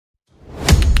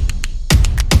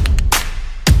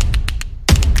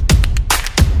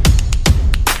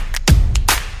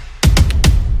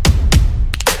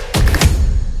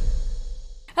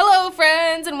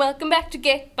Welcome back to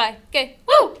Gay by Gay.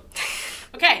 Woo!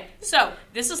 Okay, so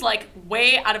this is like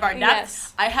way out of our depth.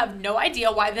 Yes. I have no idea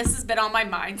why this has been on my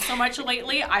mind so much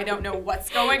lately. I don't know what's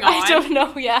going on. I don't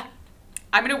know, yeah.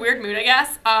 I'm in a weird mood, I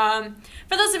guess.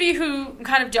 For those of you who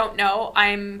kind of don't know,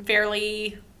 I'm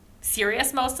fairly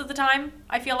serious most of the time,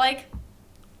 I feel like.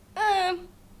 Depends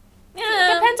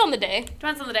on the day.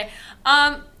 Depends on the day.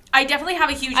 I definitely have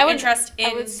a huge interest in...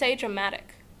 I would say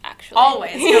dramatic, actually.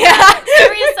 Always. Yeah.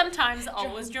 Serious sometimes,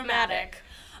 always dramatic.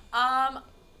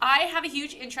 I have a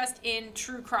huge interest in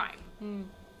true crime.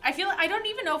 I feel like, I don't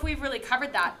even know if we've really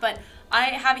covered that, but I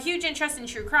have a huge interest in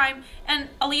true crime. And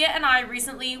Aaliyah and I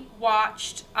recently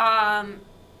watched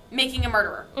Making a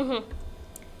Murderer. Mm-hmm.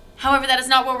 However, that is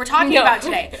not what we're talking about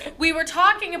today. We were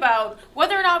talking about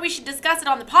whether or not we should discuss it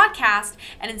on the podcast,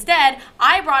 and instead,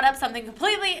 I brought up something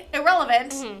completely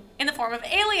irrelevant in the form of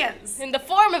aliens. In the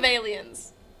form of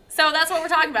aliens. So that's what we're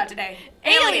talking about today.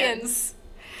 Aliens.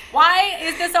 Why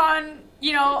is this on,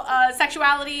 a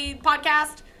sexuality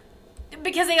podcast?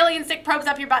 Because aliens stick probes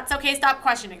up your butts. Okay, stop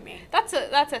questioning me. That's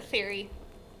a theory.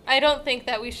 I don't think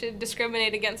that we should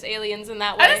discriminate against aliens in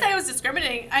that way. I didn't say I was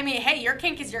discriminating. I mean, hey, your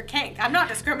kink is your kink. I'm not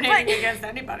discriminating against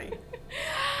anybody.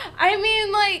 I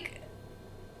mean, like,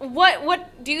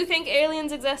 what do you think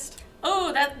aliens exist?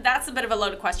 Oh, that's a bit of a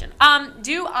loaded question.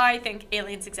 Do I think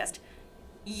aliens exist?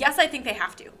 Yes, I think they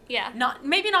have to. Yeah.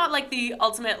 Maybe not like the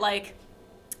ultimate, like,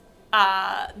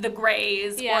 the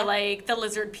Greys or like the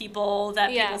lizard people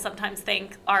that people sometimes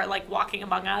think are like walking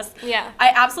among us. Yeah. I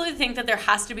absolutely think that there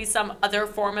has to be some other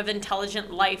form of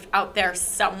intelligent life out there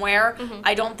somewhere. Mm-hmm.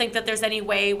 I don't think that there's any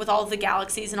way with all the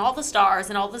galaxies and all the stars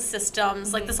and all the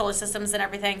systems, like the solar systems and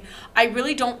everything. I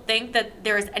really don't think that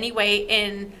there is any way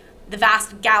in the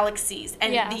vast galaxies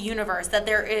and the universe that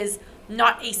there is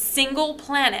not a single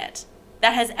planet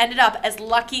that has ended up as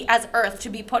lucky as Earth to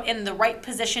be put in the right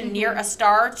position near a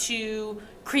star to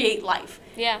create life.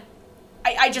 Yeah.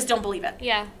 I just don't believe it.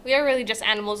 Yeah. We are really just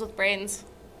animals with brains.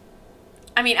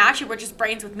 I mean, actually, we're just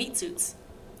brains with meat suits.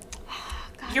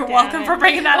 God You're damn welcome it. for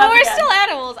bringing that well, up we're again. still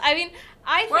animals. I mean,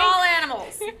 We're all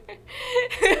animals.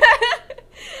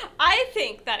 I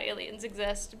think that aliens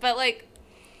exist, but, like,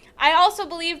 I also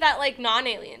believe that, like,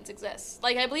 non-aliens exist.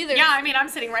 Like, I believe there's... Yeah, I mean, I'm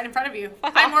sitting right in front of you.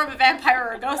 I'm more of a vampire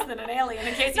or a ghost than an alien,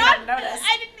 in case you hadn't noticed.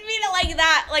 I didn't mean it like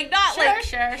that. Like, not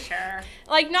Sure.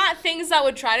 Like, not things that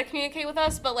would try to communicate with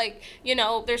us, but, like,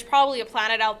 there's probably a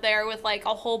planet out there with, like,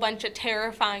 a whole bunch of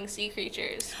terrifying sea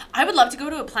creatures. I would love to go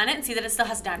to a planet and see that it still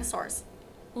has dinosaurs.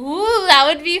 Ooh, that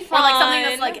would be fun. Or, like, something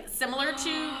that's, like, similar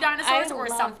to dinosaurs or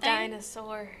something.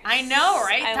 Dinosaurs. I know,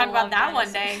 right? Talk about that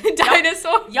one day.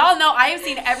 Dinosaurs. Y'all know I have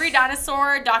seen every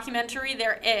dinosaur documentary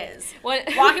there is.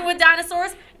 Walking with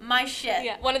dinosaurs, my shit.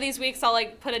 Yeah, one of these weeks I'll,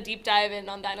 like, put a deep dive in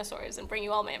on dinosaurs and bring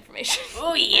you all my information.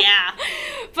 Oh, yeah.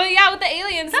 But, yeah, with the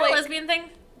aliens, Is that like... a lesbian thing?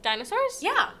 Dinosaurs?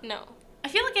 Yeah. No. I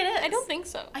feel like it is. I don't think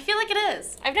so. I feel like it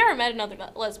is. I've never met another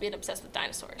lesbian obsessed with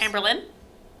dinosaurs. Amberlynn?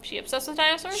 She obsessed with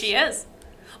dinosaurs? She is.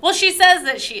 Well, she says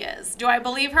that she is. Do I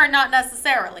believe her? Not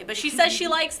necessarily. But she says she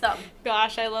likes them.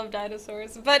 Gosh, I love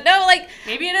dinosaurs. But no, like...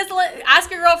 Maybe it is... Ask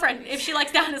your girlfriend if she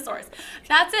likes dinosaurs.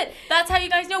 That's it. That's how you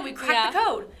guys know we cracked the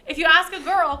code. If you ask a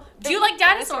girl, do you like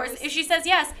dinosaurs? If she says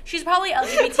yes, she's probably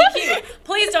LGBTQ.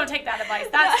 Please don't take that advice.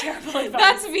 That's terrible advice.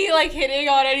 That's me, like, hitting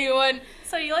on anyone.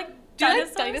 So you like Do you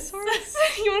dinosaurs? like dinosaurs?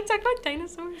 You want to talk about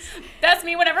dinosaurs? That's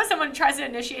me whenever someone tries to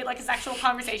initiate, like, a sexual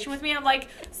conversation with me. I'm like,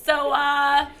 so,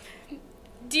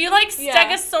 do you like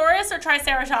Stegosaurus or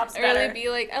Triceratops better? Or really be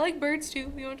like, I like birds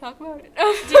too. You want to talk about it?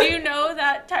 Did you know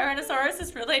that Tyrannosaurus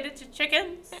is related to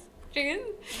chickens? Chicken?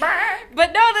 Brr.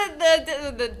 But no,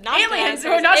 the not aliens. dinosaurs,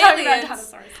 We're not talking about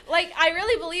dinosaurs. Like, I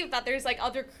really believe that there's, like,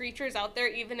 other creatures out there,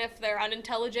 even if they're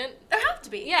unintelligent. There have to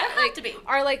be. Yeah, there have to be.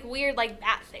 Are, like, weird, like,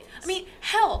 bat things. I mean,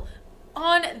 hell,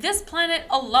 on this planet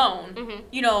alone,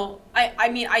 I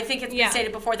mean, I think it's been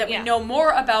stated before that we know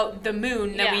more about the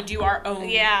moon than we do our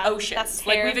own oceans. That's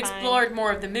like, terrifying. we've explored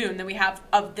more of the moon than we have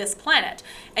of this planet.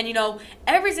 And,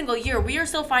 every single year we are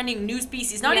still finding new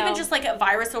species, not even just like a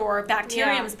virus or a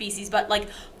bacterium species, but like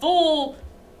full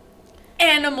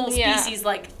animal species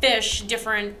like fish,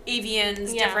 different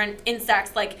avians, different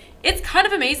insects. Like, it's kind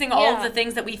of amazing all of the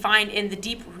things that we find in the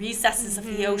deep recesses of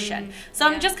the ocean. So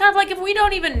I'm just kind of like, if we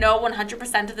don't even know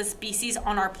 100% of the species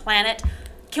on our planet,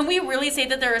 can we really say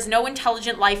that there is no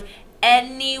intelligent life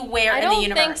anywhere in the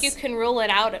universe? I don't think you can rule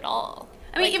it out at all.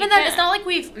 I mean, Like, even then, it's not like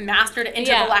we've mastered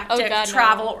intergalactic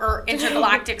travel or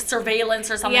intergalactic surveillance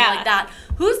or something like that.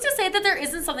 Who's to say that there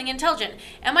isn't something intelligent?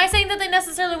 Am I saying that they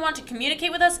necessarily want to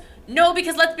communicate with us? No,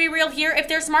 because let's be real here. If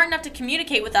they're smart enough to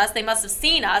communicate with us, they must have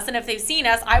seen us. And if they've seen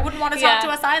us, I wouldn't want to talk to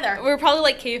us either. We're probably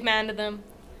like caveman to them.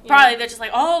 Probably they're just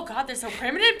like, oh god, they're so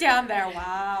primitive down there.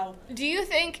 Wow. Do you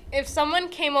think if someone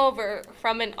came over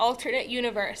from an alternate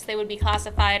universe, they would be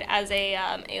classified as a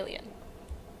alien?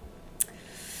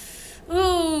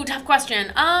 Ooh, tough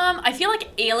question. I feel like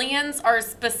aliens are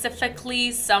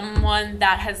specifically someone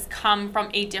that has come from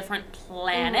a different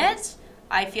planet. Mm-hmm.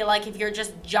 I feel like if you're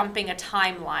just jumping a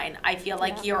timeline, I feel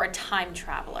like you're a time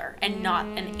traveler and not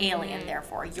an alien,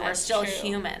 therefore. You're still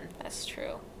human. That's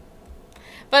true.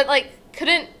 But, like,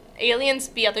 couldn't aliens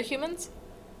be other humans?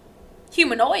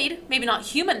 Humanoid. Maybe not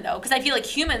human, though, because I feel like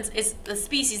humans is the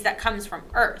species that comes from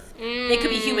Earth. They could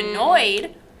be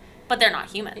humanoid, but they're not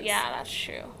humans. Yeah, that's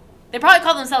true. They probably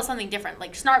call themselves something different,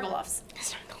 like Snargaluffs.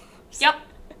 Yep.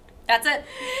 That's it.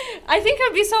 I think it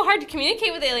would be so hard to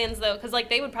communicate with aliens, though, because, like,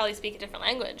 they would probably speak a different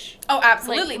language. Oh,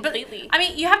 absolutely. Like, completely. But, I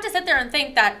mean, you have to sit there and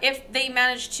think that if they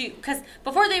managed to, because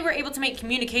before they were able to make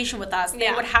communication with us,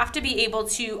 they would have to be able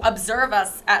to observe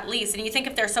us at least. And you think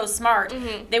if they're so smart,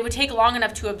 they would take long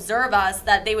enough to observe us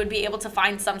that they would be able to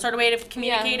find some sort of way of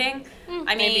communicating. Yeah.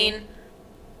 I mean,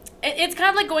 it's kind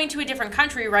of like going to a different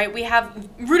country, right? We have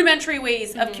rudimentary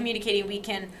ways of communicating. We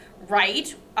can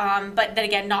write, but then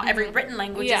again, not every written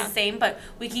language is the same, but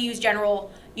we can use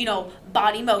general,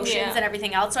 body motions and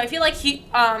everything else. So I feel like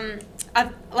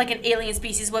like an alien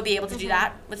species would be able to do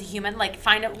that with a human, like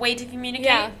find a way to communicate.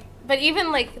 Yeah. But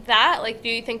even like that, like, do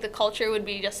you think the culture would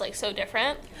be just like so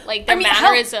different? Like the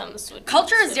mannerisms would be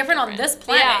culture is so different on this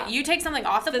planet. Yeah. You take something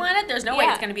off the planet, there's no way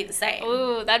it's going to be the same.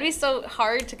 Ooh, that'd be so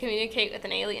hard to communicate with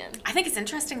an alien. I think it's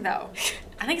interesting though.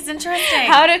 I think it's interesting.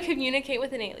 How to communicate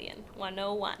with an alien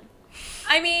 101.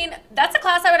 I mean, that's a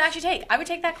class I would actually take. I would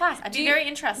take that class. I'd be very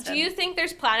interested. Do you think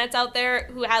there's planets out there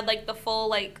who had like the full,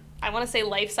 like, I want to say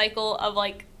life cycle of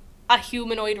like a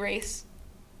humanoid race?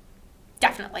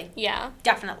 Definitely. Yeah.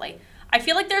 Definitely. I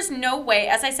feel like there's no way,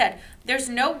 as I said, there's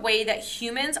no way that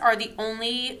humans are the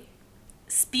only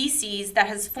species that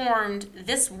has formed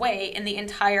this way in the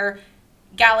entire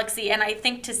galaxy. And I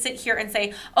think to sit here and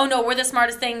say, oh no, we're the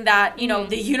smartest thing that,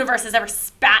 the universe has ever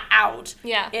spat out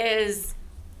is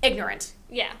ignorant.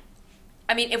 Yeah.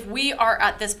 I mean, if we are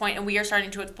at this point and we are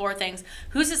starting to explore things,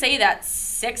 who's to say that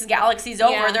 6 galaxies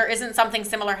over there isn't something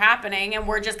similar happening and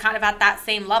we're just kind of at that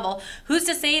same level? Who's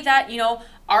to say that,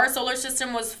 our solar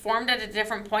system was formed at a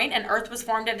different point and Earth was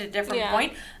formed at a different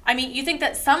point? I mean, you think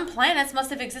that some planets must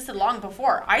have existed long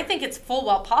before. I think it's full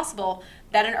well possible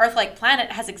that an Earth-like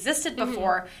planet has existed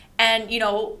before and,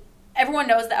 everyone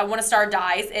knows that when a star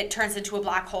dies, it turns into a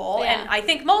black hole. Yeah. And I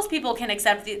think most people can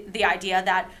accept the idea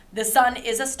that the sun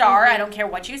is a star. I don't care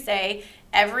what you say.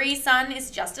 Every sun is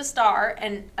just a star.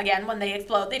 And again, when they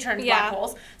explode, they turn into black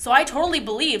holes. So I totally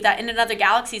believe that in another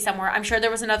galaxy somewhere, I'm sure there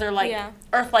was another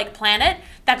Earth-like planet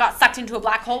that got sucked into a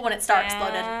black hole when its star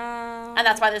exploded. And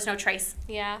that's why there's no trace.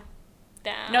 Yeah.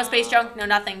 Damn. No space junk, no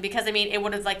nothing. Because, I mean, it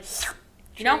would have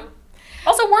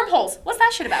Also, wormholes. What's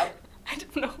that shit about? I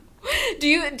don't know. Do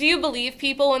you believe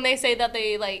people when they say that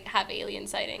they like have alien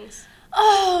sightings?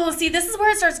 Oh, see, this is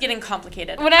where it starts getting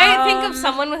complicated. When I think of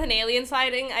someone with an alien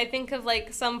sighting, I think of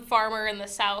like some farmer in the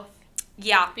South.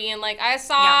 Yeah. Being like, I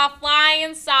saw a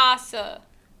flying saucer.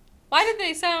 Why did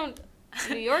they sound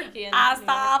New Yorkian? I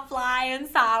saw a flying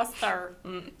saucer.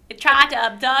 It tried to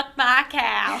abduct my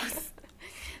cows.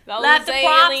 Let the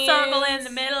crop circle in the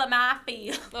middle of my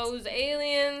field. Those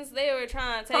aliens, they were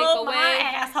trying to take away my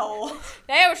asshole.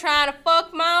 They were trying to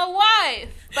fuck my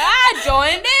wife, but I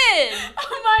joined in.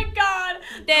 Oh my god.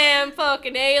 Damn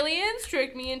fucking aliens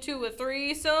tricked me into a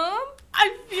threesome.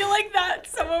 I feel like that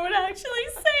someone would actually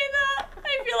say that.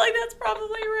 I feel like that's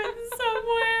probably written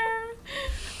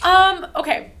somewhere.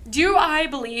 Okay. Do I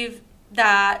believe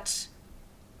that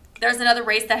there's another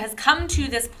race that has come to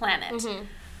this planet? Mm-hmm.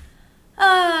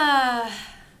 I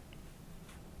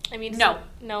mean, no.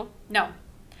 No.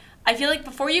 I feel like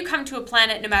before you come to a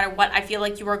planet, no matter what, I feel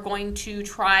like you are going to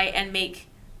try and make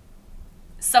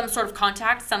some sort of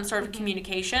contact, some sort of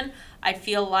communication. I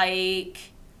feel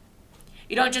like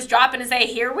you don't just drop in and say,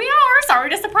 here we are,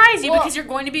 sorry to surprise you, because you're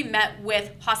going to be met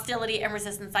with hostility and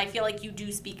resistance. I feel like you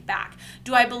do speak back.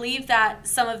 Do I believe that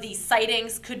some of these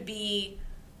sightings could be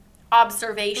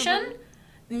observation?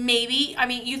 Maybe. I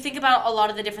mean, you think about a lot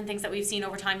of the different things that we've seen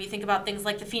over time. You think about things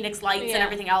like the Phoenix Lights and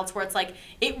everything else where it's like,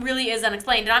 it really is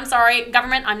unexplained. And I'm sorry,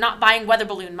 government, I'm not buying weather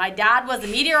balloon. My dad was a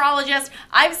meteorologist.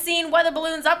 I've seen weather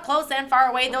balloons up close and far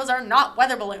away. Those are not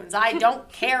weather balloons. I don't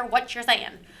care what you're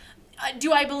saying.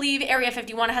 Do I believe Area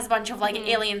 51 has a bunch of like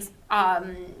aliens,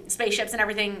 spaceships and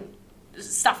everything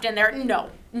stuffed in there? No,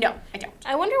 I don't.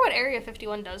 I wonder what Area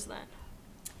 51 does then.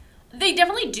 They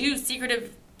definitely do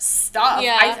secretive stuff.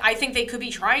 Yeah. I think they could be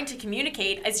trying to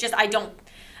communicate. It's just I don't.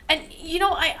 And, you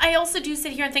know, I also do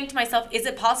sit here and think to myself, is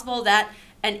it possible that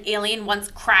an alien once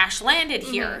crash landed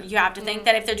here? You have to think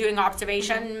that if they're doing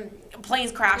observation,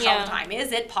 planes crash all the time.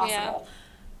 Is it possible?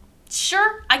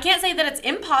 Sure, I can't say that it's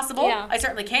impossible. I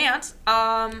certainly can't.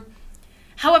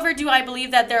 However, do I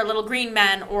believe that they're little green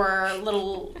men or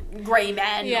little gray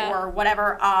men or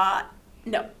whatever?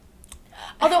 No.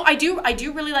 Although I do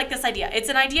really like this idea. It's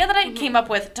an idea that I came up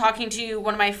with talking to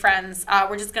one of my friends.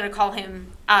 We're just going to call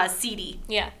him CD.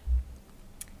 Yeah.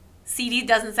 CD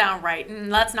doesn't sound right.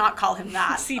 Let's not call him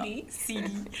that. CD. CD.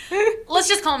 Let's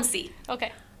just call him C.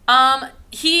 Okay.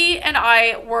 He and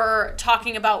I were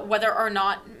talking about whether or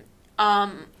not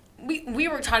we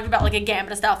were talking about like a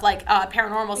gambit of stuff, like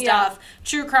paranormal stuff,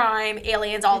 true crime,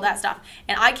 aliens, all that stuff.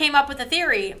 And I came up with a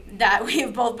theory that we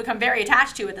have both become very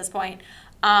attached to at this point.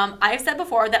 I've said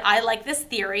before that I like this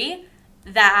theory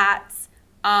that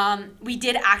we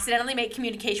did accidentally make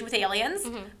communication with aliens,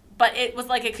 but it was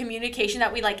like a communication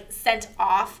that we like sent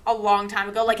off a long time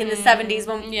ago, like in the 70s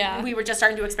when we were just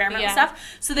starting to experiment with stuff.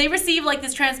 So they received like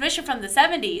this transmission from the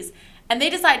 70s, and they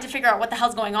decided to figure out what the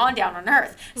hell's going on down on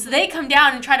Earth. So they come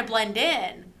down and try to blend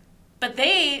in. But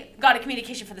they got a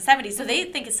communication from the 70s, so they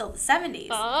think it's still the 70s.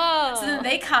 Oh. So then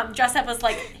they come dressed up as,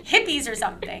 like, hippies or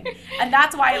something. And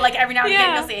that's why, like, every now and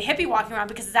again you'll see a hippie walking around,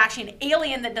 because it's actually an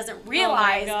alien that doesn't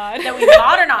realize that we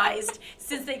modernized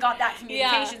since they got that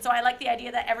communication. So I like the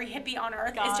idea that every hippie on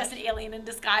Earth is just an alien in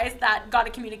disguise that got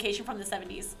a communication from the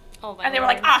 70s. Oh my and they were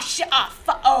like, shit,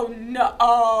 oh,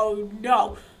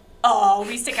 no. Oh,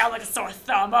 we stick out like a sore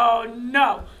thumb. Oh,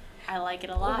 no. I like it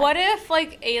a lot. What if,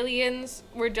 like, aliens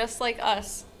were just like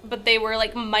us, but they were,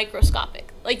 like,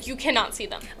 microscopic? Like, you cannot see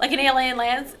them. Like, an alien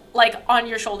lands, like, on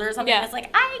your shoulder or something. It's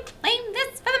like, I claim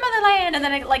this for the motherland. And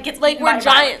then it, like, gets like, eaten we're by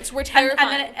giants. We're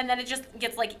terrifying. And then it just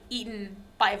gets, like, eaten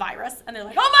by a virus. And they're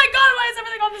like, oh, my God, why is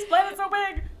everything on this planet so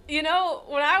big? You know,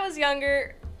 when I was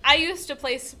younger, I used to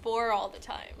play Spore all the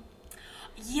time.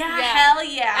 Yeah. Hell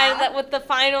yeah. And that with the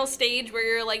final stage where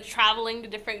you're, like, traveling to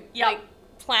different, like,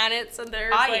 planets, and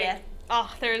there's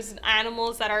there's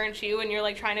animals that aren't you, and you're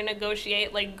like trying to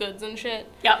negotiate like goods and shit.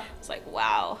 It's like,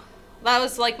 wow, that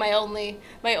was like my only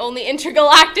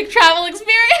intergalactic travel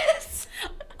experience.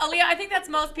 Aaliyah, I think that's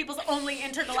most people's only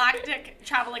intergalactic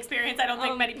travel experience. I don't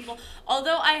think many people,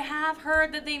 although I have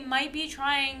heard that they might be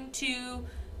trying to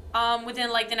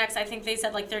within like the next, I think they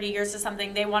said like 30 years or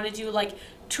something, they want to do like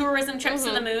tourism trips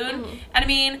to the moon. And I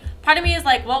mean, part of me is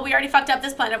like, well, we already fucked up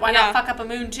this planet, why not fuck up a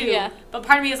moon too? But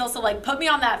part of me is also like, put me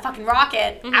on that fucking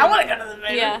rocket. I want to go to the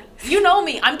moon. You know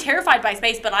me, I'm terrified by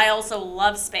space, but I also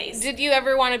love space. Did you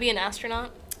ever want to be an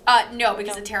astronaut? No,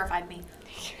 because it terrified me.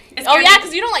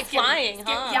 Because you don't like flying,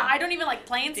 huh? Yeah, I don't even like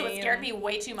planes, so it scared me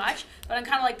way too much. But I'm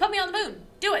kind of like, put me on the moon.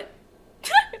 Do it.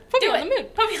 Put me on the moon.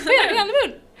 Put me on the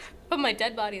moon. Put my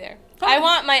dead body there. I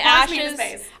want my ashes.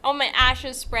 I want my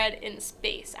ashes spread in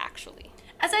space. Actually,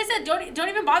 as I said, don't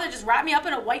even bother. Just wrap me up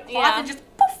in a white cloth and just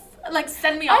poof, like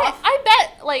send me off. I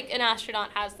bet like an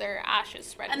astronaut has their ashes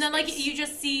spread. And then like you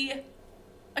just see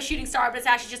a shooting star, but it's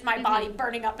actually just my body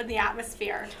burning up in the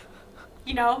atmosphere.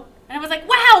 You know? And I was like,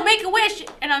 wow, make a wish,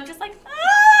 and I'm just like,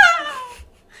 ah.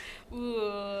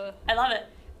 Ooh. I love it.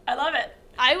 I love it.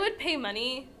 I would pay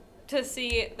money to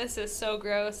see. This is so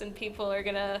gross, and people are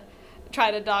gonna try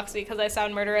to dox me because I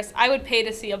sound murderous. I would pay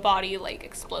to see a body like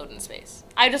explode in space.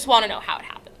 I just want to know how it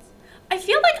happens. I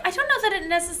feel like I don't know that it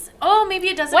necessarily. Oh, maybe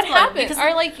it does. What happens?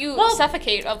 Or like you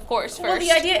suffocate, of course. First. Well,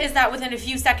 the idea is that within a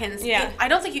few seconds, I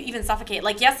don't think you even suffocate.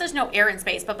 Like, yes, there's no air in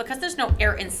space, but because there's no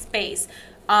air in space,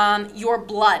 your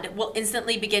blood will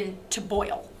instantly begin to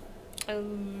boil.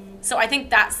 So I think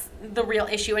that's the real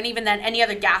issue. And even then, any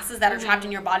other gases that are trapped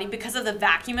in your body because of the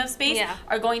vacuum of space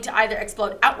are going to either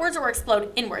explode outwards or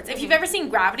explode inwards. If you've ever seen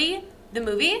Gravity, the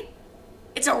movie,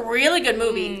 it's a really good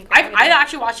movie. I've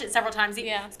actually watched it several times.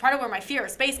 It's part of where my fear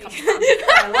of space comes from.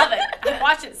 I love it. I've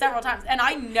watched it several times. And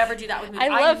I never do that with movies.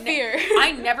 I love fear.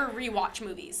 I never rewatch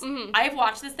movies. I've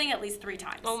watched this thing at least 3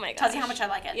 times. Oh my gosh. Tells you how much I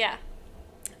like it. Yeah.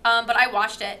 But I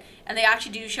watched it, and they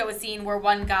actually do show a scene where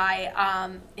one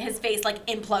guy, his face, like,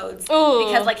 implodes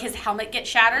because, like, his helmet gets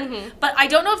shattered. But I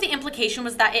don't know if the implication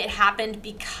was that it happened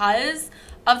because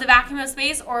of the vacuum of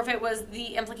space, or if it was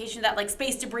the implication that, like,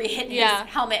 space debris hit his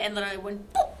helmet and literally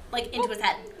went, boop, like, into his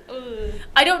head.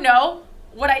 I don't know.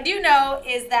 What I do know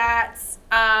is that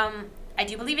I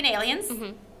do believe in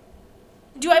aliens.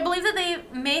 Do I believe that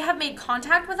they may have made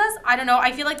contact with us? I don't know.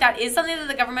 I feel like that is something that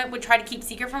the government would try to keep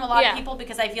secret from a lot of people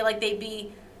because I feel like they'd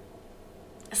be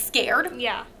scared.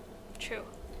 Yeah, true.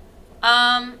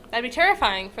 That'd be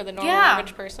terrifying for the normal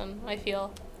average person, I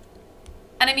feel.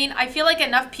 And I mean, I feel like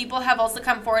enough people have also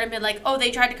come forward and been like, oh, they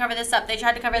tried to cover this up. They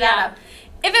tried to cover that up.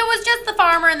 If it was just the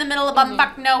farmer in the middle of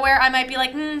bumfuck nowhere, I might be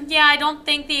like, yeah, I don't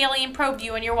think the alien probed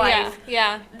you and your wife.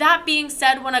 Yeah. That being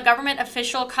said, when a government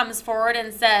official comes forward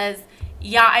and says,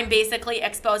 yeah, I'm basically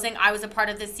exposing I was a part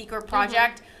of this secret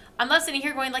project, I'm left sitting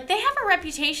here going, like, they have a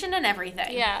reputation and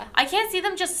everything. Yeah. I can't see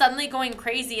them just suddenly going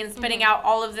crazy and spitting out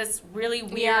all of this really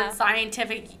weird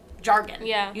scientific jargon.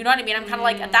 Yeah. You know what I mean? I'm kind of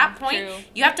like, at that point, true.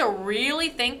 you have to really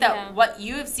think that what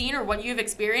you have seen or what you have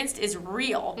experienced is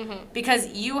real.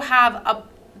 Because you have a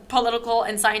political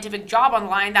and scientific job on the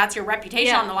line. That's your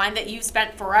reputation on the line that you've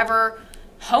spent forever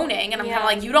honing. And I'm kind of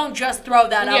like, you don't just throw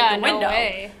that out the window.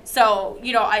 Way. So,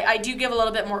 you know, I do give a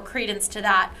little bit more credence to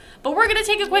that. But we're going to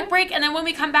take a quick break. And then when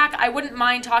we come back, I wouldn't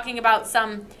mind talking about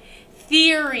some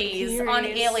theories on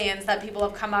aliens that people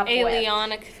have come up with.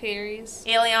 Alienic theories.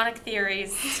 Alienic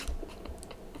theories.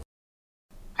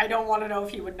 I don't want to know if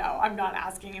he would know. I'm not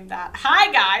asking him that.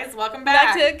 Hi, guys. Welcome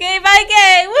back. Back to Gay by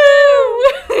Gay.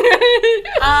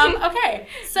 Woo! Okay.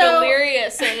 So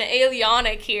delirious and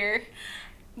alienic here.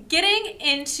 Getting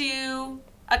into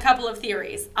a couple of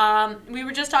theories. We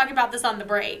were just talking about this on the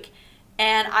break.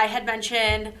 And I had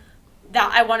mentioned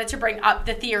that I wanted to bring up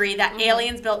the theory that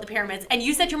aliens built the pyramids. And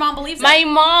you said your mom believes it. My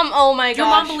mom, oh my gosh. Your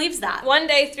mom believes that. One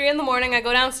day, 3 a.m, I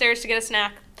go downstairs to get a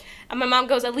snack. And my mom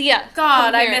goes, Aaliyah,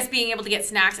 God, I miss being able to get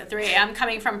snacks at 3 a.m.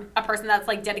 Coming from a person that's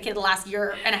like dedicated the last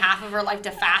year and a half of her life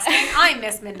to fasting. I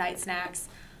miss midnight snacks.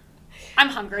 I'm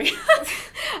hungry.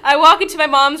 I walk into my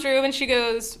mom's room and she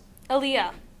goes,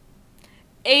 Aaliyah,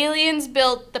 aliens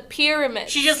built the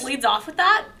pyramids. She just leads off with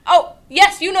that? Oh,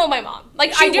 yes, you know my mom.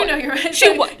 Like, I do know your mom.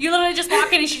 She would. You literally just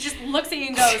walk in and she just looks at you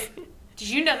and goes, did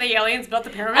you know the aliens built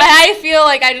the pyramids? I feel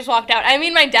like I just walked out. I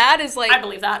mean, my dad is like... I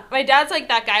believe that. My dad's like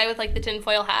that guy with like the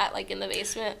tinfoil hat, like in the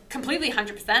basement. Completely,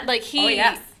 100%. Like he... Oh,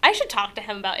 yes. I should talk to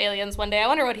him about aliens one day. I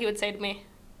wonder what he would say to me.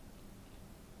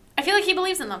 I feel like he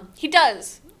believes in them. He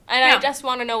does. And I just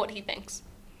want to know what he thinks.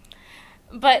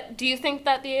 But do you think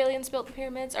that the aliens built the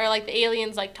pyramids? Or like the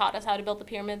aliens like taught us how to build the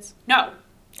pyramids? No.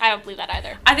 I don't believe that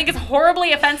either. I think it's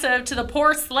horribly offensive to the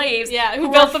poor slaves who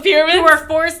built the pyramids. Who were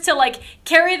forced to like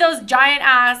carry those giant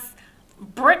ass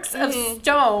bricks of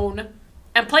stone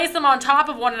and place them on top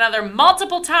of one another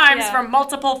multiple times for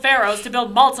multiple pharaohs to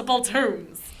build multiple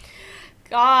tombs.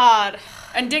 God.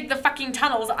 And dig the fucking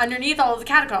tunnels underneath all of the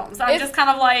catacombs. I'm just kind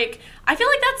of like, I feel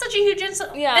like that's such a huge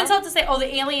insult to say, oh,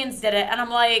 the aliens did it. And I'm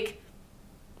like,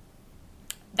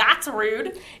 that's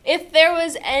rude. If there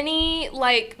was any,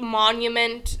 like,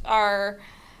 monument or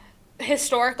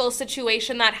historical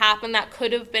situation that happened that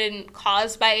could have been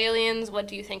caused by aliens, what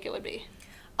do you think it would be?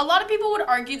 A lot of people would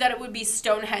argue that it would be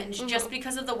Stonehenge just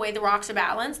because of the way the rocks are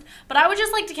balanced. But I would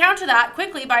just like to counter that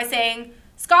quickly by saying,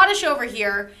 Scottish over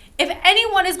here, if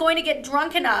anyone is going to get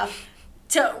drunk enough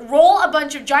to roll a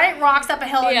bunch of giant rocks up a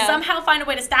hill and somehow find a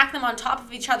way to stack them on top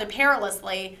of each other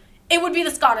perilously, it would be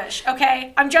the Scottish,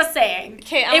 okay? I'm just saying.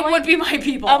 Okay, it would be my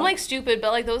people. I'm like stupid,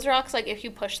 but like those rocks, like if you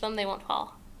push them, they won't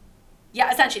fall. Yeah,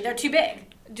 essentially, they're too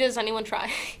big. Does anyone try?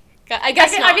 I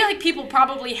guess not. I feel like people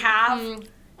probably have.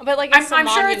 But like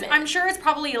I'm sure it's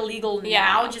probably illegal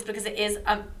now just because it is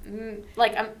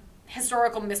a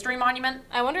historical mystery monument.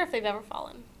 I wonder if they've ever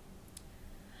fallen.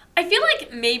 I feel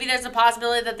like maybe there's a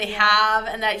possibility that they have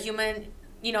and that human,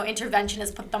 intervention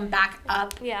has put them back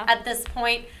up at this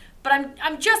point. But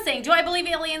I'm just saying, do I believe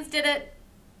aliens did it?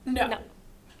 No.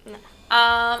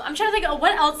 I'm trying to think of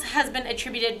what else has been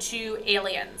attributed to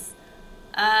aliens.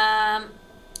 I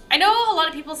know a lot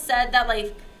of people said that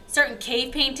like certain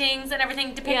cave paintings and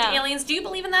everything depict aliens. Do you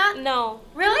believe in that? No.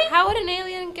 Really? How would an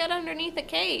alien get underneath a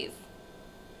cave?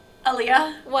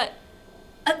 Aaliyah? What?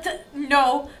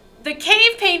 No. The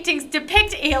cave paintings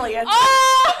depict aliens.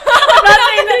 Oh!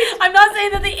 I'm not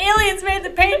saying that the aliens made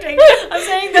the painting. I'm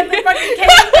saying that the fucking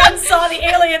cavemen saw the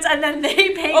aliens and then they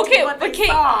painted what they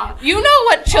saw. You know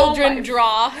what children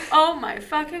draw. Oh my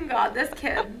fucking God, this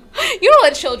kid. You know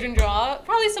what children draw.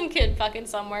 Probably some kid fucking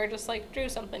somewhere just like drew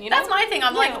something, That's my thing.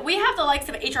 I'm like, we have the likes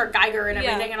of H.R. Geiger and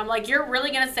everything, and I'm like, you're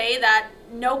really going to say that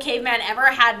no caveman ever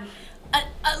had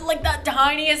like the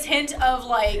tiniest hint of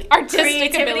like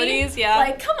artistic creativity? Abilities,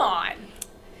 Like, come on.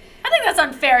 I think that's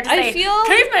unfair to say.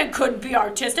 Caveman couldn't be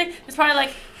artistic. It's probably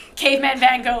like Caveman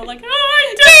Van Gogh, like, oh,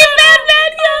 I did Caveman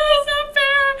Van Gogh. It's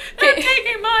unfair. They're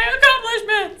taking my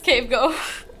accomplishments. Cave Go.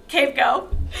 Cave Go.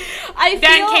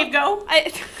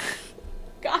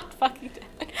 God fucking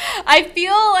damn it. I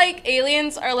feel like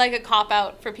aliens are like a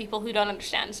cop-out for people who don't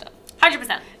understand stuff.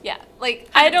 100%. Yeah, like,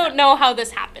 100%. I don't know how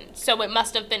this happened, so it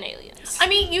must have been aliens. I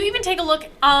mean, you even take a look,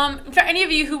 for any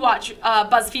of you who watch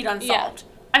BuzzFeed Unsolved,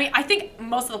 I mean, I think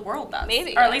most of the world does.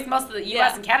 Maybe. Or at least most of the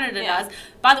U.S. and Canada does.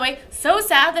 By the way, so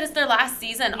sad that it's their last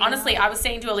season. Honestly, I was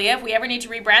saying to Aaliyah, if we ever need to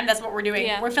rebrand, that's what we're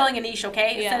doing. We're filling a niche,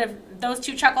 okay? Instead of those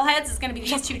two chuckleheads, it's going to be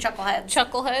these two chuckleheads.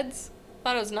 Chuckleheads? I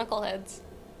thought it was knuckleheads.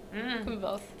 Can be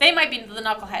both. They might be the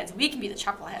knuckleheads. We can be the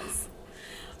chuckleheads.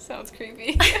 Sounds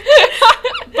creepy.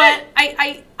 But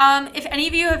if any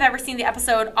of you have ever seen the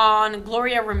episode on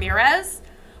Gloria Ramirez,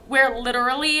 where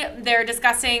literally they're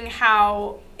discussing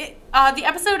how the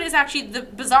episode is actually the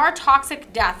bizarre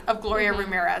toxic death of Gloria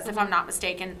Ramirez, if I'm not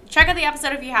mistaken. Check out the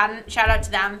episode if you hadn't. Shout out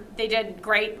to them. They did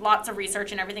great, lots of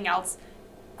research and everything else.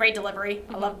 Great delivery.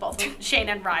 I love both Shane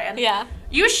and Ryan. Yeah.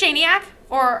 You a Shaniac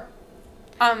or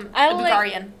a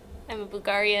Bulgarian? I'm a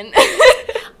Bulgarian.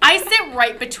 I sit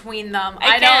right between them.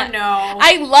 I don't know.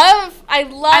 I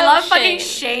love fucking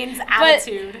Shane's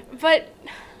attitude. But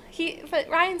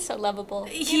Ryan's so lovable.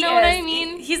 You know what I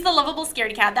mean? He's the lovable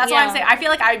scaredy cat. That's why I'm saying I feel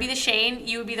like I would be the Shane,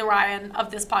 you would be the Ryan of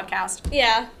this podcast.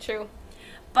 Yeah, true.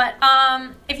 But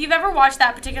if you've ever watched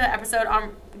that particular episode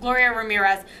on Gloria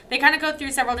Ramirez, they kind of go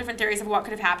through several different theories of what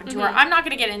could have happened to her. I'm not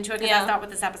going to get into it because that's not what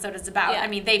this episode is about. I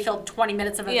mean, they filled 20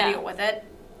 minutes of a video with it.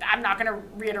 I'm not going to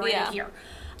reiterate it here.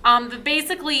 But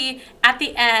basically, at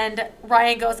the end,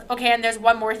 Ryan goes, okay, and there's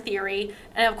one more theory.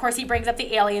 And of course, he brings up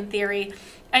the alien theory.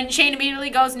 And Shane immediately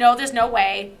goes, no, there's no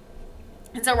way.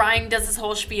 And so Ryan does this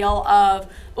whole spiel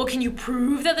of, well, can you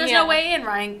prove that there's no way?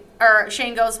 And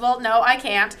Shane goes, well, no, I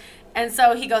can't. And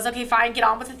so he goes, okay, fine, get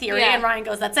on with the theory. And Ryan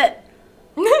goes, that's it.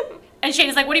 And Shane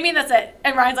is like, what do you mean that's it?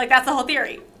 And Ryan's like, that's the whole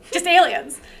theory. Just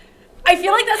aliens. I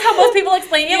feel like that's how most people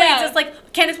explain aliens. It's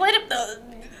like, can't explain it.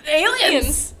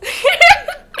 Aliens.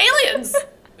 Aliens.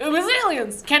 It was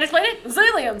aliens. Can't explain it. It was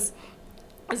aliens.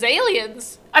 It was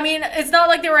aliens. I mean, it's not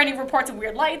like there were any reports of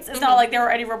weird lights. It's not like there were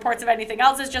any reports of anything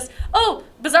else. It's just, oh,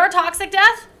 bizarre toxic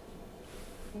death?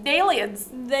 The aliens.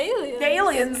 The aliens. The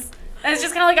aliens. And it's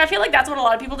just kind of like, I feel like that's what a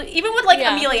lot of people do. Even with, like,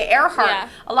 Amelia Earhart,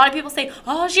 a lot of people say,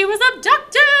 oh, she was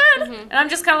abducted. And I'm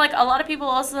just kind of like, a lot of people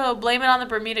also blame it on the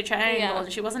Bermuda Triangle.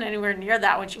 And she wasn't anywhere near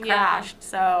that when she crashed.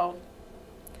 So,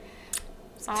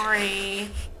 sorry.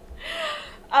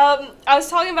 I was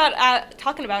talking about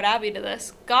Abby to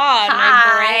this. God,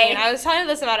 my brain. I was talking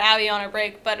this about Abby on our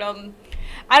break, but I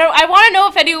want to know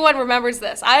if anyone remembers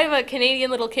this. I'm a Canadian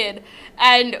little kid,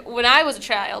 and when I was a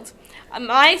child,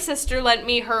 my sister lent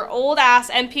me her old ass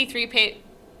MP3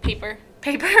 paper.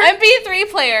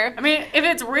 MP3 player. I mean, if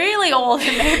it's really old,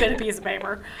 it may have been a piece of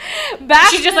paper.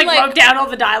 She just wrote down all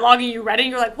the dialogue and you read it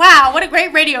and you're like, wow, what a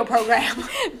great radio program.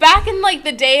 Back in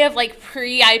the day of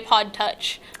pre-iPod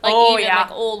Touch.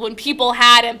 Old, when people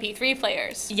had MP3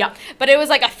 players. Yeah. But it was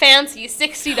a fancy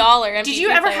 $60 MP3 Did you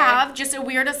ever have, just a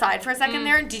weird aside for a second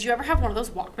there, did you ever have one of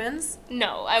those Walkmans?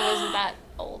 No, I wasn't that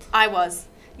old. I was.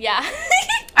 Yeah.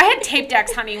 I had tape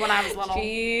decks, honey, when I was little.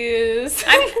 Jeez.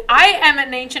 I am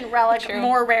an ancient relic,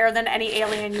 more rare than any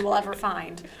alien you will ever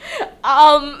find.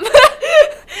 But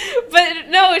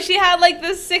no, she had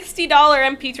this $60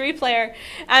 MP3 player,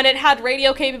 and it had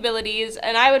radio capabilities,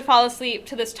 and I would fall asleep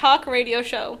to this talk radio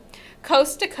show,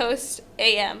 Coast to Coast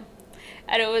AM.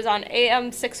 And it was on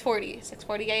AM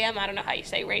 640 AM. I don't know how you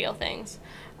say radio things.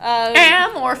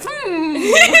 AM or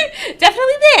definitely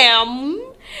them.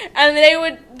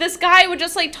 And this guy would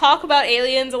just talk about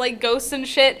aliens and ghosts and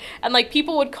shit, and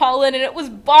people would call in, and it was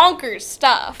bonkers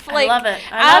stuff. I love it.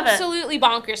 Absolutely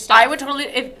bonkers stuff. I would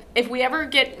totally, if we ever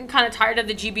get kind of tired of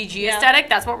the GBG aesthetic,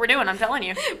 that's what we're doing. I'm telling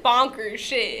you. Bonkers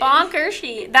shit. Bonkers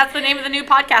shit. That's the name of the new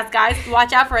podcast, guys.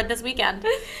 Watch out for it this weekend.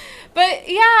 But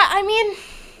yeah, I mean.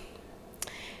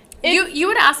 You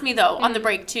would ask me, though, on the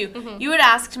break, too. You had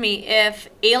asked me if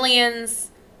aliens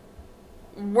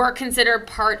were considered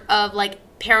part of,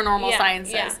 paranormal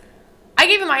sciences. Yeah. I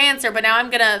gave you my answer, but now I'm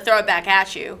going to throw it back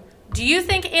at you. Do you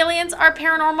think aliens are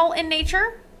paranormal in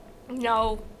nature?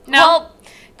 No. Well,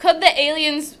 could the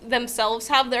aliens themselves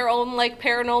have their own,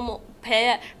 paranormal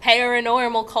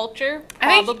culture?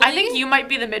 Probably. I think you might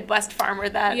be the Midwest farmer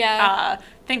that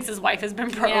thinks his wife has been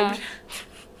probed. Yeah.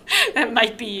 That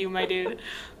might be you, my dude.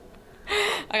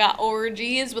 I got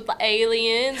orgies with the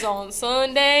aliens on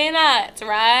Sunday nights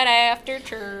right after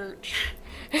church.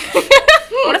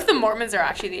 What if the Mormons are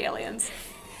actually the aliens?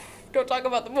 Don't talk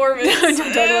about the Mormons. Don't talk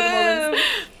about the Mormons.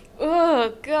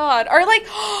 Oh, God. Or,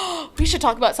 we should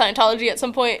talk about Scientology at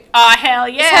some point. Hell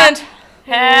yeah.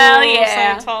 Hell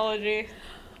yeah. Scientology.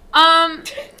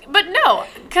 But no,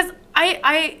 because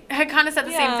I had kind of said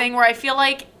the same thing where I feel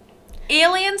like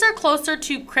aliens are closer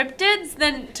to cryptids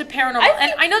than to paranormal.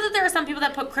 And I know that there are some people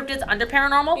that put cryptids under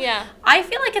paranormal. Yeah. I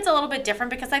feel like it's a little bit different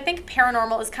because I think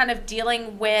paranormal is kind of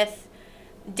dealing with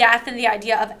death and the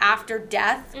idea of after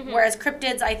death, whereas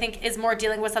cryptids, I think, is more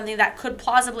dealing with something that could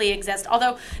plausibly exist.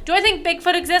 Although, do I think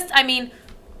Bigfoot exists? I mean,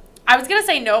 I was going to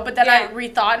say no, but then I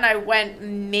rethought and I went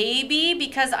maybe,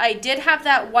 because I did have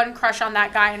that one crush on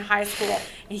that guy in high school.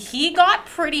 And he got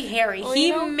pretty hairy. Well,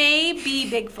 he may be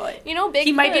Bigfoot. You know, Bigfoot.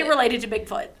 He might be related to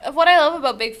Bigfoot. What I love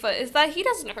about Bigfoot is that he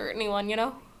doesn't hurt anyone, you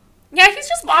know? Yeah, he's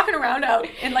just walking around out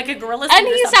in like a gorilla suit. And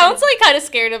he sounds like kind of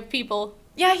scared of people.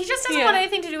 Yeah, he just doesn't want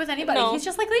anything to do with anybody. No. He's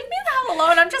just like, leave me the hell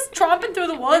alone. I'm just tromping through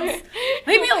the woods.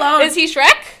 Leave me alone. Is he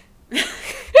Shrek? Donkey!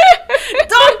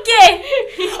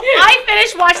 I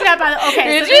finished watching that by the...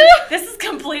 Okay, Did you? This is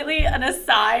completely an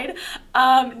aside.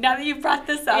 Now that you've brought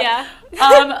this up. Yeah.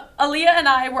 Aaliyah and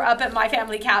I were up at my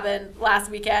family cabin last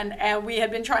weekend, and we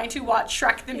had been trying to watch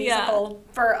Shrek the Musical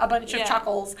for a bunch of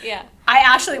chuckles. Yeah. I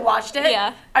actually watched it.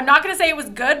 Yeah. I'm not going to say it was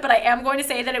good, but I am going to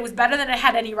say that it was better than it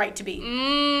had any right to be.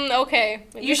 Okay.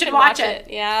 You should watch it.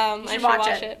 Yeah, I should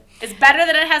watch it. It's better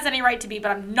than it has any right to be,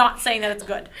 but I'm not saying that it's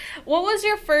good. What was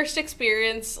your first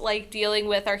experience like dealing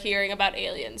with or hearing about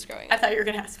aliens growing up? I thought you were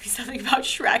going to ask me something about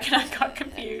Shrek, and I got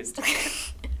confused.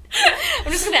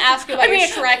 I'm just going to ask you about your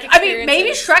Shrek experience. I mean,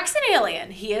 maybe Shrek's an alien.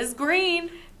 He is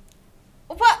green.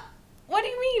 What? What do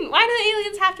you mean? Why do the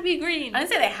aliens have to be green? I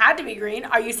didn't say they had to be green.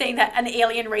 Are you saying that an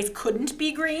alien race couldn't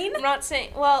be green? I'm not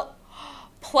saying... Well,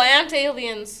 plant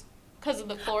aliens... Because of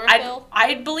the chlorophyll?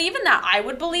 I'd believe in that. I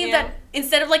would believe that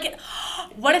instead of like,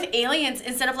 what if aliens,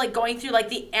 instead of like going through like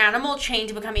the animal chain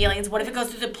to become aliens, what if it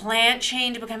goes through the plant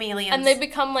chain to become aliens? And they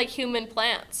become like human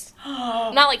plants.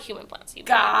 Not like human plants.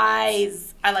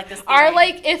 Guys, I like this theory.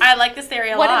 I like this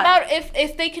theory a lot. What about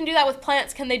if they can do that with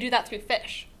plants, can they do that through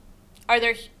fish? Are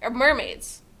there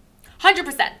mermaids?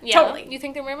 100%. Yeah. Totally. You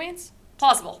think they're mermaids?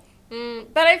 Plausible.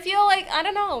 But I feel like, I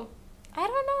don't know.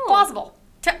 Plausible.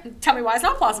 Tell me why it's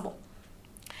not plausible.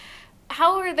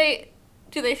 How are they?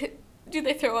 Do they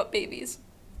throw up babies?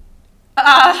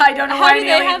 I don't know why. How do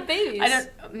they have babies?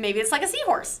 Maybe it's like a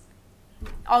seahorse.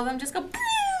 All of them just go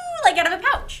like out of a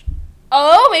pouch.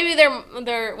 Oh, maybe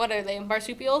they're what are they?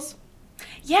 Marsupials?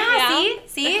 Yeah.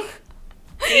 See?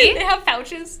 They have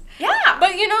pouches. Yeah.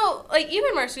 But you know, like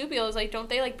even marsupials, like don't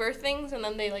they like birth things and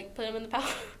then they like put them in the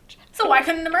pouch? So why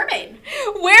couldn't a mermaid?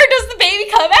 Where does the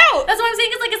baby come out? That's what I'm saying.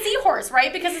 It's like a seahorse,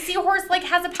 right? Because a seahorse like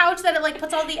has a pouch that it like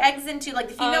puts all the eggs into. Like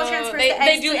the female transfers the eggs.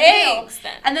 They do to the eggs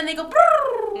then. And then they go.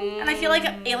 And I feel like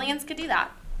aliens could do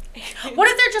that. What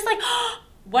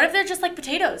if they're just like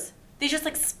potatoes? They just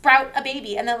like sprout a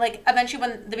baby, and then like eventually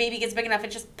when the baby gets big enough, it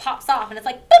just pops off, and it's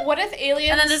like. Boop, what if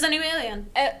aliens? And then there's a new alien.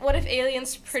 What if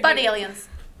aliens produce? Spud aliens.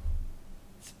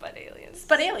 Spud aliens.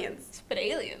 Spud aliens. Spud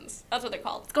aliens. That's what they're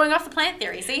called. It's going off the plant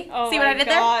theory. See? Oh see what I did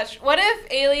gosh. There? What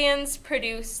if aliens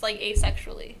produce like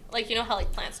asexually? Like you know how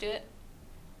like plants do it?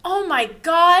 Oh my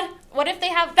god. What if they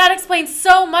have... That explains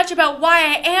so much about why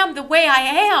I am the way I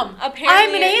am. Apparently.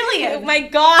 I'm an alien. Oh my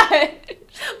god.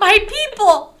 My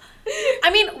people.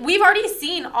 I mean, we've already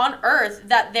seen on Earth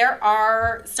that there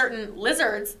are certain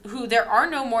lizards who there are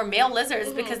no more male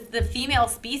lizards because the female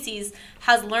species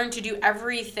has learned to do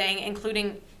everything,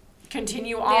 including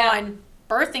continue on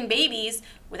birthing babies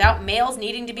without males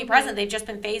needing to be present. They've just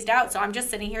been phased out. So I'm just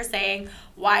sitting here saying,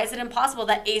 why is it impossible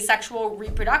that asexual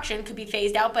reproduction could be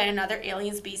phased out by another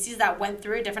alien species that went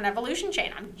through a different evolution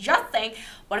chain? I'm just saying,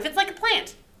 what if it's like a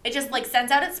plant? It just like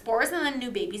sends out its spores and then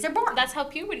new babies are born. That's how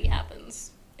puberty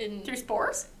happens. Through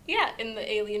spores? Yeah, in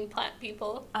the alien plant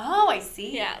people. Oh, I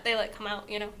see. Yeah, they like come out,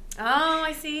 you know. Oh,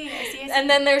 I see. And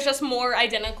then there's just more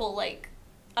identical like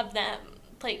of them.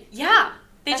 Like yeah.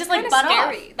 They just like butt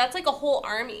scary. off. That's like a whole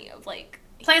army of like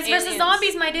Plants versus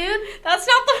Zombies, my dude. That's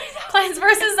not the way Plants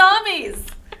versus Zombies.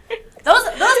 Those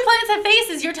plants have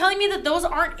faces. You're telling me that those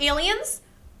aren't aliens?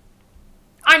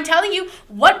 I'm telling you,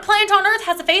 what plant on Earth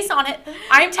has a face on it?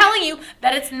 I'm telling you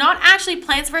that it's not actually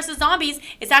Plants versus Zombies.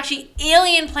 It's actually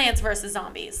alien Plants versus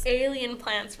Zombies. Alien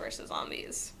Plants versus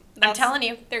Zombies. I'm telling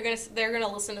you. They're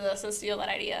gonna listen to this and steal that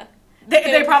idea.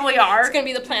 They probably are. It's gonna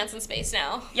be the plants in space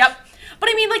now. Yep. But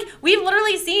I mean, like, we've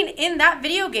literally seen in that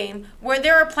video game where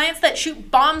there are plants that shoot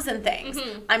bombs and things.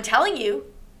 I'm telling you,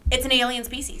 it's an alien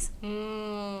species.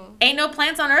 Ain't no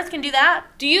plants on Earth can do that.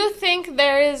 Do you think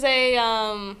there is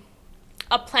a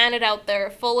planet out there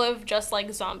full of just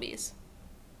like zombies?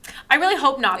 I really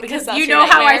hope not, because you know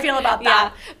how I feel about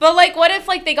that. Yeah. But like, what if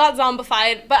like they got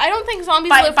zombified? But I don't think zombies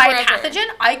live by forever. A pathogen.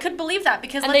 I could believe that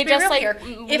because and let's they just be real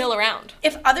like here. mill around.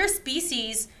 If other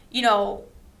species, you know,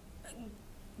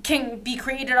 can be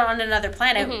created on another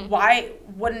planet, why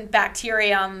wouldn't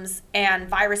bacteriums and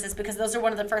viruses? Because those are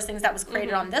one of the first things that was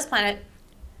created on this planet.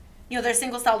 You know, they're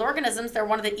single-celled organisms. They're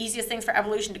one of the easiest things for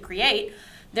evolution to create.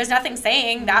 There's nothing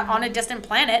saying that on a distant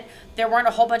planet there weren't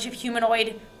a whole bunch of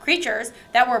humanoid creatures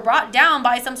that were brought down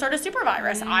by some sort of super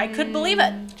virus. I could believe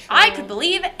it. True. I could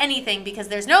believe anything because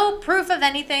there's no proof of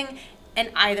anything in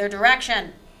either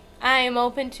direction. I am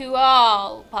open to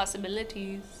all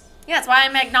possibilities. Yeah, that's why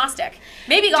I'm agnostic.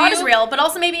 Maybe God is real, but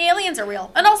also maybe aliens are real.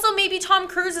 And also maybe Tom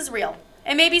Cruise is real.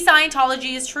 And maybe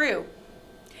Scientology is true.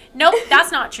 Nope,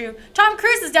 that's not true. Tom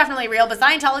Cruise is definitely real, but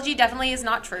Scientology definitely is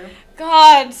not true.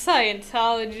 God,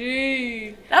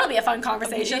 Scientology. That'll be a fun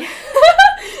conversation.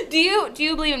 Do you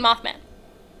believe in Mothman?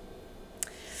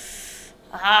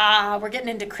 We're getting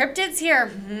into cryptids here.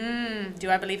 Do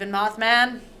I believe in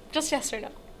Mothman? Just yes or no.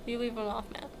 Do you believe in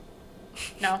Mothman?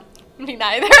 No. Me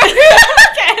neither.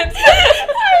 I was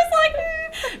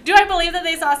like, do I believe that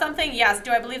they saw something? Yes.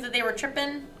 Do I believe that they were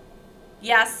tripping?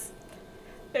 Yes.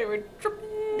 They were tripping.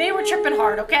 They were tripping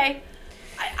hard, okay?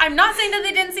 I'm not saying that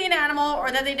they didn't see an animal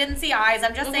or that they didn't see eyes.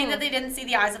 I'm just saying that they didn't see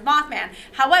the eyes of Mothman.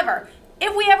 However,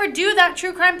 if we ever do that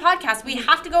true crime podcast, we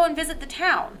have to go and visit the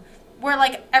town where,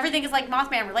 like, everything is, like,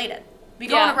 Mothman related. We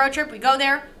go on a road trip. We go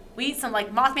there. We eat some,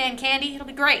 like, Mothman candy. It'll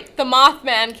be great. The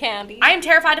Mothman candy. I am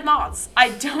terrified of moths.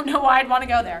 I don't know why I'd want to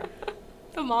go there.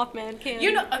 The Mothman candy.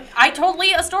 You know, I told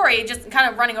Lee a story, just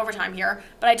kind of running over time here,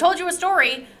 but I told you a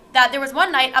story that there was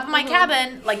one night up in my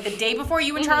cabin, like the day before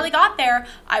you and Charlie got there,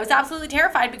 I was absolutely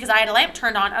terrified because I had a lamp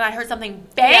turned on and I heard something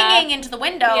banging into the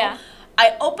window. Yeah.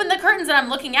 I opened the curtains and I'm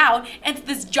looking out, and it's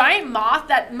this giant moth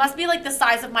that must be like the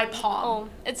size of my palm.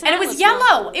 And it was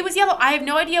yellow. It was yellow. I have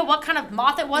no idea what kind of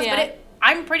moth it was, but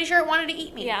I'm pretty sure it wanted to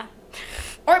eat me. Yeah.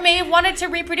 Or it may have wanted to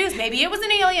reproduce. Maybe it was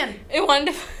an alien. It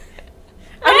wanted to...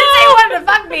 I didn't say it wanted to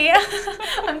fuck me.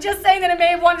 I'm just saying that it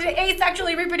may have wanted to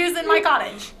asexually reproduce in my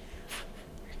cottage.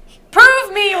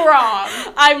 Prove me wrong.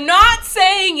 I'm not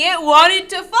saying it wanted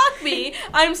to fuck me.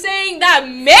 I'm saying that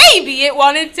maybe it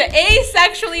wanted to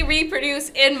asexually reproduce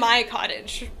in my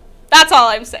cottage. That's all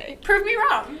I'm saying. Prove me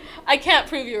wrong. I can't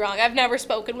prove you wrong. I've never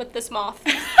spoken with this moth.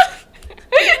 His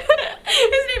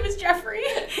name is Jeffrey.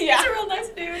 Yeah. He's a real nice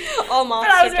dude. All moths.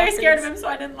 But I was very scared of him, so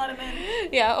I didn't let him in.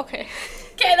 Yeah, okay.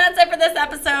 Okay, that's it for this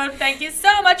episode. Thank you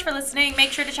so much for listening.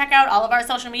 Make sure to check out all of our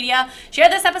social media. Share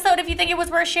this episode if you think it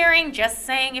was worth sharing. Just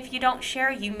saying, if you don't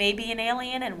share, you may be an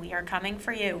alien, and we are coming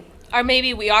for you. Or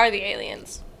maybe we are the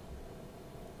aliens.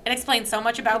 It explains so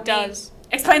much about me. It does.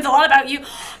 Explains a lot about you.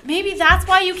 Maybe that's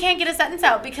why you can't get a sentence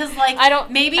out, because like I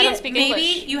don't maybe speak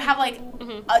English. you have like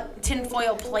a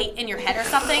tinfoil plate in your head or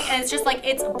something, and it's just like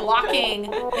it's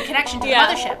blocking the connection to the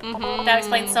mothership. That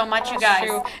explains so much, you guys.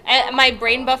 True. And my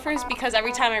brain buffers because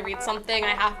every time I read something, I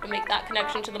have to make that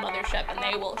connection to the mothership, and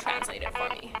they will translate it for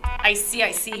me. I see.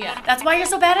 Yeah. That's why you're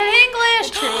so bad at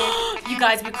English. True. You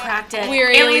guys, we cracked it.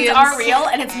 We're aliens are real,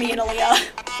 and it's me and Aaliyah.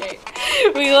 Okay.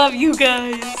 We love you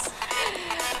guys.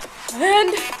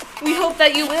 And we hope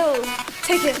that you will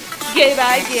take it gay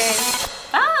by gay.